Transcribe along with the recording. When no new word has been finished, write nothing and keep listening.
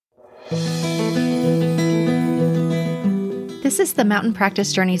This is the Mountain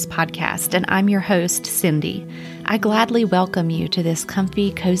Practice Journeys podcast, and I'm your host, Cindy. I gladly welcome you to this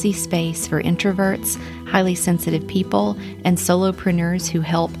comfy, cozy space for introverts, highly sensitive people, and solopreneurs who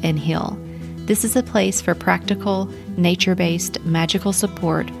help and heal. This is a place for practical, nature-based, magical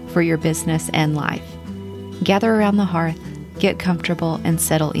support for your business and life. Gather around the hearth, get comfortable, and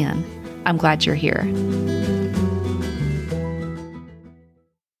settle in. I'm glad you're here.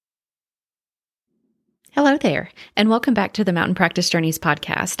 Hello there, and welcome back to the Mountain Practice Journeys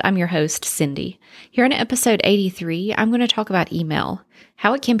podcast. I'm your host, Cindy. Here in episode 83, I'm going to talk about email,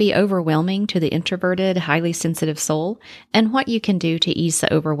 how it can be overwhelming to the introverted, highly sensitive soul, and what you can do to ease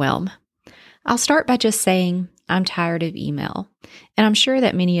the overwhelm. I'll start by just saying I'm tired of email, and I'm sure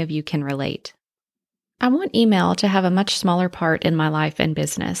that many of you can relate. I want email to have a much smaller part in my life and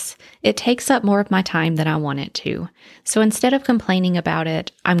business. It takes up more of my time than I want it to. So instead of complaining about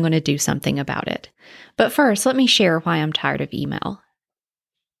it, I'm going to do something about it. But first, let me share why I'm tired of email.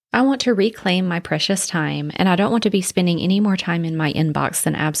 I want to reclaim my precious time, and I don't want to be spending any more time in my inbox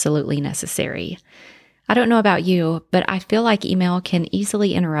than absolutely necessary. I don't know about you, but I feel like email can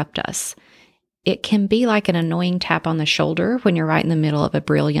easily interrupt us. It can be like an annoying tap on the shoulder when you're right in the middle of a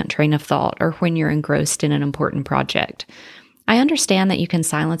brilliant train of thought or when you're engrossed in an important project. I understand that you can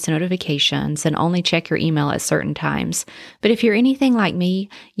silence notifications and only check your email at certain times, but if you're anything like me,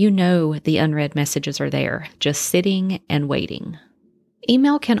 you know the unread messages are there, just sitting and waiting.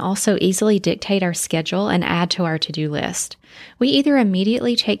 Email can also easily dictate our schedule and add to our to-do list. We either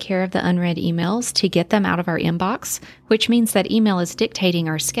immediately take care of the unread emails to get them out of our inbox, which means that email is dictating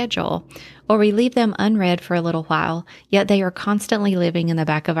our schedule, or we leave them unread for a little while, yet they are constantly living in the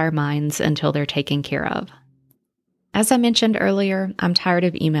back of our minds until they're taken care of. As I mentioned earlier, I'm tired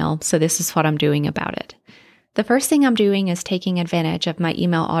of email, so this is what I'm doing about it. The first thing I'm doing is taking advantage of my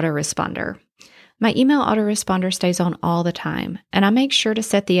email autoresponder. My email autoresponder stays on all the time, and I make sure to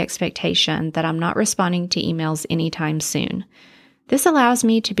set the expectation that I'm not responding to emails anytime soon. This allows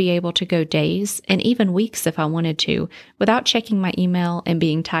me to be able to go days and even weeks if I wanted to without checking my email and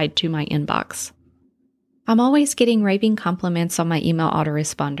being tied to my inbox. I'm always getting raving compliments on my email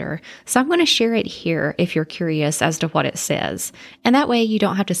autoresponder, so I'm going to share it here if you're curious as to what it says, and that way you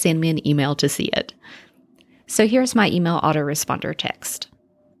don't have to send me an email to see it. So here's my email autoresponder text.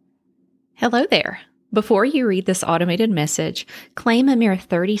 Hello there. Before you read this automated message, claim a mere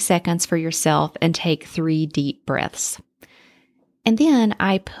 30 seconds for yourself and take 3 deep breaths. And then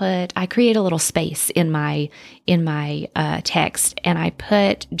I create a little space in my text, and I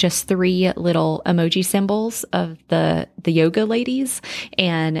put just 3 little emoji symbols of the yoga ladies,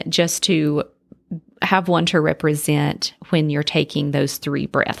 and just to have one to represent when you're taking those 3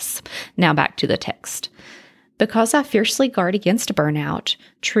 breaths. Now back to the text. Because I fiercely guard against burnout,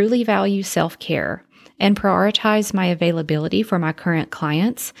 truly value self-care, and prioritize my availability for my current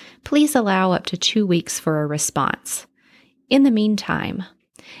clients, please allow up to 2 weeks for a response. In the meantime,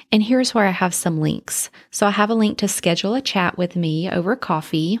 and here's where I have some links. So I have a link to schedule a chat with me over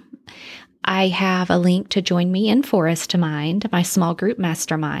coffee. I have a link to join me in Forest Mind, my small group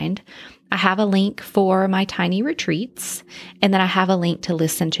mastermind. I have a link for my tiny retreats, and then I have a link to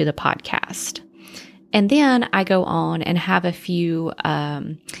listen to the podcast. And then I go on and have a few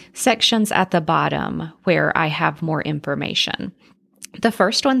sections at the bottom where I have more information. The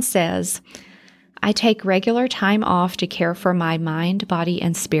first one says, I take regular time off to care for my mind, body,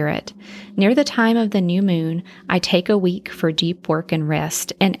 and spirit. Near the time of the new moon, I take a week for deep work and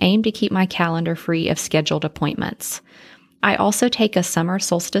rest and aim to keep my calendar free of scheduled appointments. I also take a summer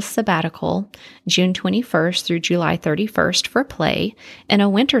solstice sabbatical, June 21st through July 31st for play, and a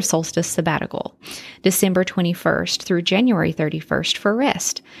winter solstice sabbatical, December 21st through January 31st for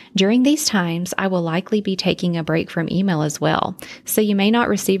rest. During these times, I will likely be taking a break from email as well, so you may not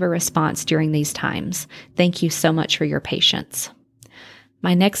receive a response during these times. Thank you so much for your patience.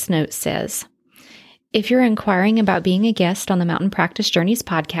 My next note says, if you're inquiring about being a guest on the Mountain Practice Journeys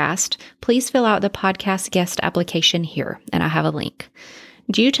podcast, please fill out the podcast guest application here, and I have a link.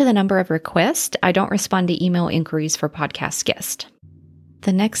 Due to the number of requests, I don't respond to email inquiries for podcast guests.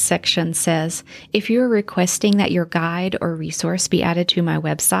 The next section says, if you are requesting that your guide or resource be added to my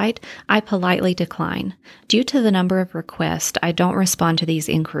website, I politely decline. Due to the number of requests, I don't respond to these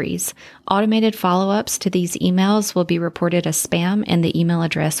inquiries. Automated follow-ups to these emails will be reported as spam, and the email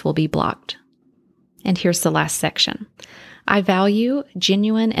address will be blocked. And here's the last section. I value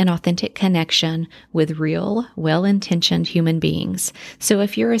genuine and authentic connection with real, well-intentioned human beings. So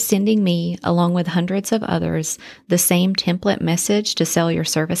if you're sending me, along with hundreds of others, the same template message to sell your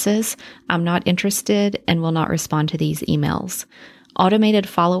services, I'm not interested and will not respond to these emails. Automated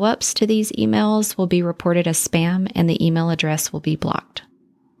follow-ups to these emails will be reported as spam and the email address will be blocked.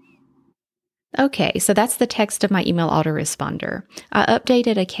 Okay, so that's the text of my email autoresponder. I update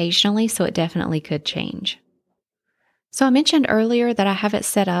it occasionally, so it definitely could change. So I mentioned earlier that I have it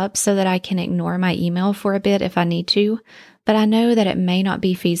set up so that I can ignore my email for a bit if I need to, but I know that it may not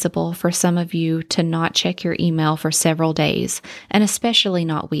be feasible for some of you to not check your email for several days, and especially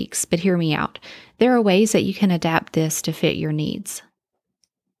not weeks, but hear me out. There are ways that you can adapt this to fit your needs.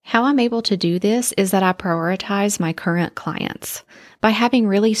 How I'm able to do this is that I prioritize my current clients. By having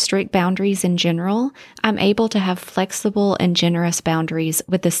really strict boundaries in general, I'm able to have flexible and generous boundaries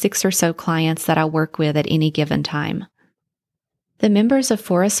with the 6 or so clients that I work with at any given time. The members of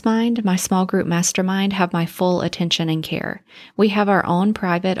Forest Mind, my small group mastermind, have my full attention and care. We have our own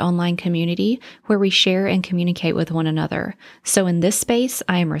private online community where we share and communicate with one another. So in this space,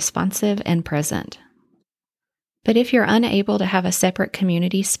 I am responsive and present. But if you're unable to have a separate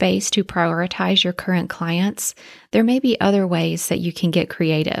community space to prioritize your current clients, there may be other ways that you can get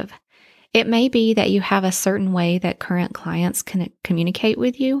creative. It may be that you have a certain way that current clients can communicate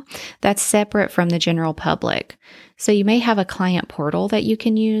with you that's separate from the general public. So you may have a client portal that you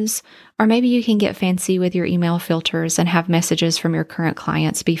can use, or maybe you can get fancy with your email filters and have messages from your current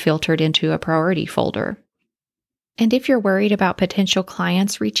clients be filtered into a priority folder. And if you're worried about potential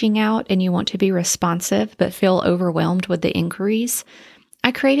clients reaching out and you want to be responsive but feel overwhelmed with the inquiries,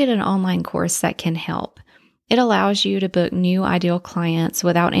 I created an online course that can help. It allows you to book new ideal clients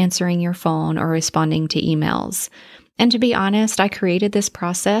without answering your phone or responding to emails. And to be honest, I created this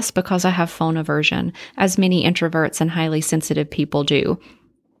process because I have phone aversion, as many introverts and highly sensitive people do.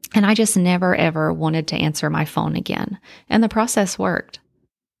 And I just never ever wanted to answer my phone again. And the process worked.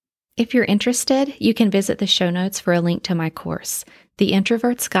 If you're interested, you can visit the show notes for a link to my course, The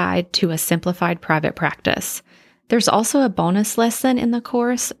Introvert's Guide to a Simplified Private Practice. There's also a bonus lesson in the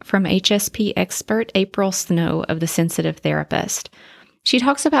course from HSP expert April Snow of The Sensitive Therapist. She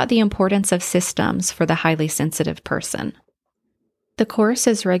talks about the importance of systems for the highly sensitive person. The course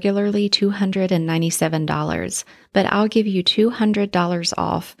is regularly $297, but I'll give you $200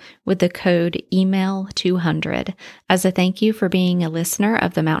 off with the code EMAIL200 as a thank you for being a listener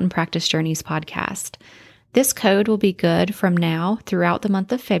of the Mountain Practice Journeys podcast. This code will be good from now throughout the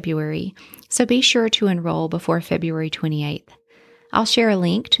month of February, so be sure to enroll before February 28th. I'll share a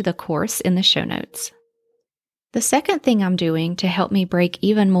link to the course in the show notes. The second thing I'm doing to help me break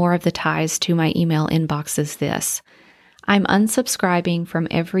even more of the ties to my email inbox is this. I'm unsubscribing from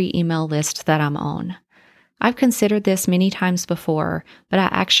every email list that I'm on. I've considered this many times before, but I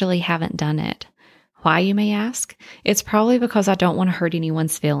actually haven't done it. Why, you may ask? It's probably because I don't want to hurt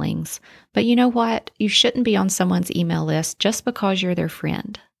anyone's feelings. But you know what? You shouldn't be on someone's email list just because you're their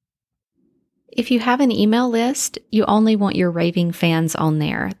friend. If you have an email list, you only want your raving fans on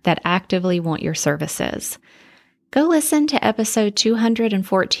there that actively want your services. Go listen to episode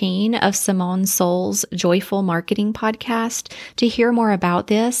 214 of Simone Soul's Joyful Marketing podcast to hear more about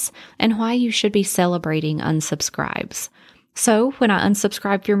this and why you should be celebrating unsubscribes. So when I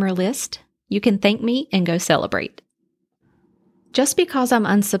unsubscribe from your list, you can thank me and go celebrate. Just because I'm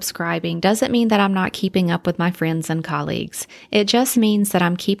unsubscribing doesn't mean that I'm not keeping up with my friends and colleagues. It just means that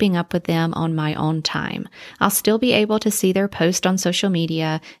I'm keeping up with them on my own time. I'll still be able to see their post on social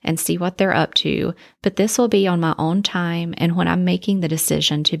media and see what they're up to, but this will be on my own time and when I'm making the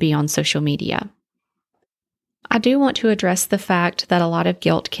decision to be on social media. I do want to address the fact that a lot of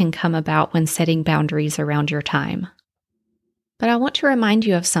guilt can come about when setting boundaries around your time. But I want to remind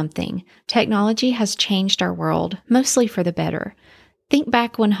you of something. Technology has changed our world, mostly for the better. Think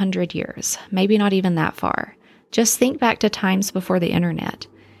back 100 years, maybe not even that far. Just think back to times before the internet.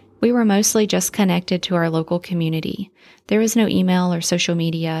 We were mostly just connected to our local community. There was no email or social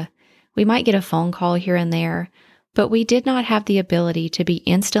media. We might get a phone call here and there, but we did not have the ability to be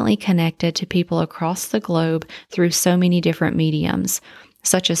instantly connected to people across the globe through so many different mediums,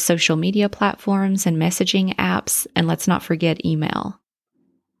 such as social media platforms and messaging apps, and let's not forget email.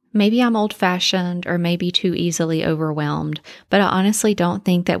 Maybe I'm old-fashioned or maybe too easily overwhelmed, but I honestly don't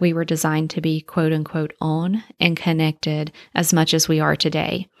think that we were designed to be quote-unquote on and connected as much as we are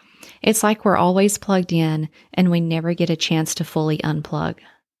today. It's like we're always plugged in and we never get a chance to fully unplug.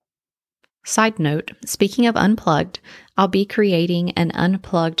 Side note, speaking of unplugged, I'll be creating an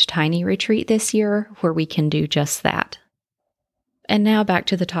unplugged tiny retreat this year where we can do just that. And now back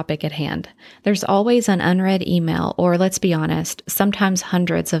to the topic at hand. There's always an unread email, or let's be honest, sometimes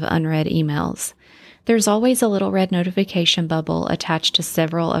hundreds of unread emails. There's always a little red notification bubble attached to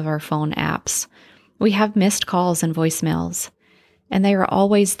several of our phone apps. We have missed calls and voicemails. and they are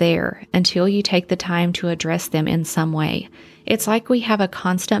always there until you take the time to address them in some way. It's like we have a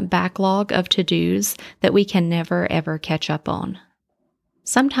constant backlog of to-dos that we can never, ever catch up on.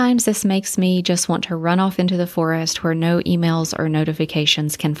 Sometimes this makes me just want to run off into the forest where no emails or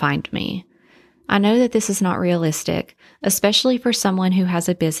notifications can find me. I know that this is not realistic, especially for someone who has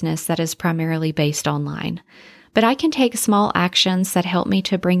a business that is primarily based online. But I can take small actions that help me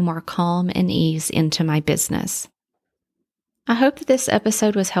to bring more calm and ease into my business. I hope that this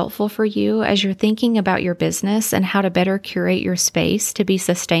episode was helpful for you as you're thinking about your business and how to better curate your space to be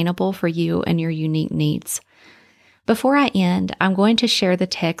sustainable for you and your unique needs. Before I end, I'm going to share the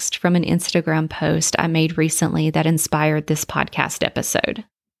text from an Instagram post I made recently that inspired this podcast episode.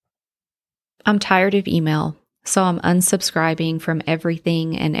 I'm tired of email, so I'm unsubscribing from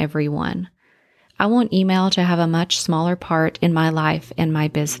everything and everyone. I want email to have a much smaller part in my life and my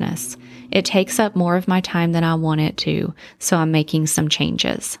business. It takes up more of my time than I want it to, so I'm making some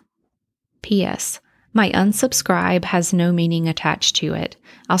changes. P.S. My unsubscribe has no meaning attached to it.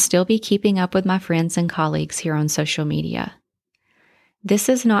 I'll still be keeping up with my friends and colleagues here on social media. This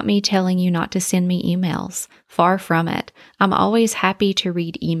is not me telling you not to send me emails. Far from it. I'm always happy to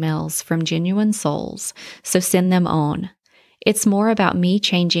read emails from genuine souls, so send them on. It's more about me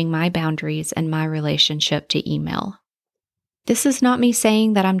changing my boundaries and my relationship to email. This is not me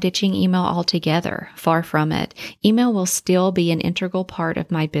saying that I'm ditching email altogether. Far from it. Email will still be an integral part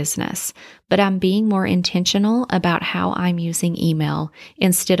of my business, but I'm being more intentional about how I'm using email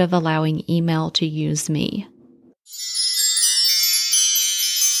instead of allowing email to use me.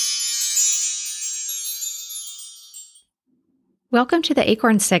 Welcome to the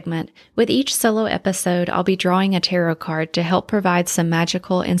Acorn segment. With each solo episode, I'll be drawing a tarot card to help provide some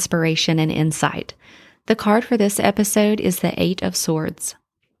magical inspiration and insight. The card for this episode is the Eight of Swords.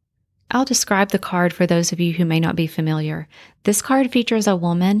 I'll describe the card for those of you who may not be familiar. This card features a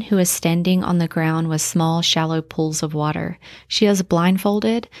woman who is standing on the ground with small, shallow pools of water. She is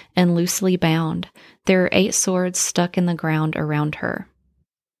blindfolded and loosely bound. There are 8 swords stuck in the ground around her.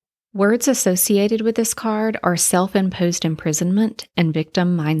 Words associated with this card are self-imposed imprisonment and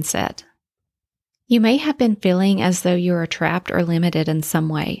victim mindset. You may have been feeling as though you are trapped or limited in some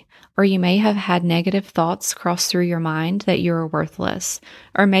way, or you may have had negative thoughts cross through your mind that you are worthless,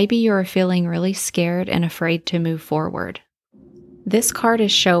 or maybe you are feeling really scared and afraid to move forward. This card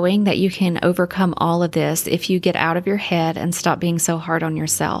is showing that you can overcome all of this if you get out of your head and stop being so hard on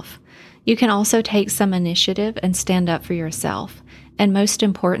yourself. You can also take some initiative and stand up for yourself. And most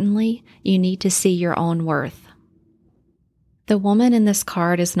importantly, you need to see your own worth. The woman in this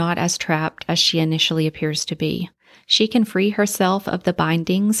card is not as trapped as she initially appears to be. She can free herself of the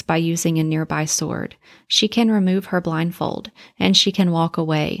bindings by using a nearby sword. She can remove her blindfold, and she can walk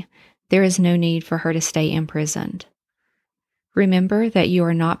away. There is no need for her to stay imprisoned. Remember that you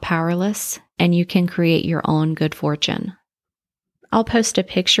are not powerless, and you can create your own good fortune. I'll post a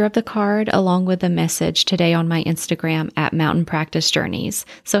picture of the card along with the message today on my Instagram at Mountain Practice Journeys,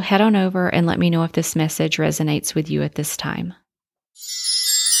 so head on over and let me know if this message resonates with you at this time.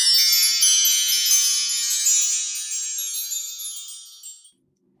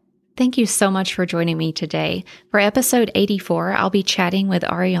 Thank you so much for joining me today. For episode 84, I'll be chatting with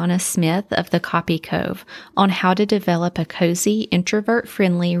Ariana Smith of the Copy Cove on how to develop a cozy,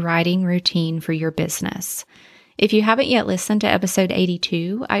 introvert-friendly writing routine for your business. If you haven't yet listened to episode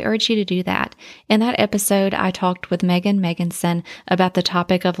 82, I urge you to do that. In that episode, I talked with Megan Meganson about the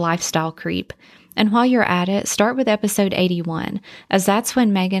topic of lifestyle creep. And while you're at it, start with episode 81, as that's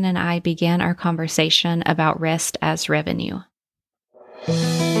when Megan and I began our conversation about rest as revenue.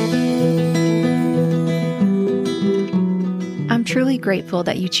 I'm truly grateful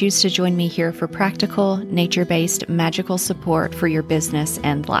that you choose to join me here for practical, nature-based, magical support for your business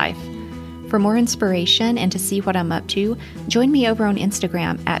and life. For more inspiration and to see what I'm up to, join me over on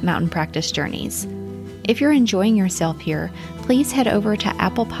Instagram at Mountain Practice Journeys. If you're enjoying yourself here, please head over to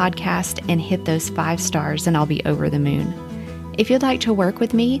Apple Podcast and hit those 5 stars and I'll be over the moon. If you'd like to work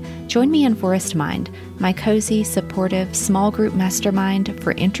with me, join me in Forest Mind, my cozy, supportive, small group mastermind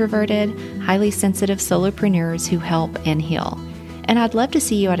for introverted, highly sensitive solopreneurs who help and heal. And I'd love to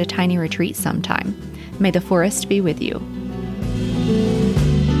see you at a tiny retreat sometime. May the forest be with you.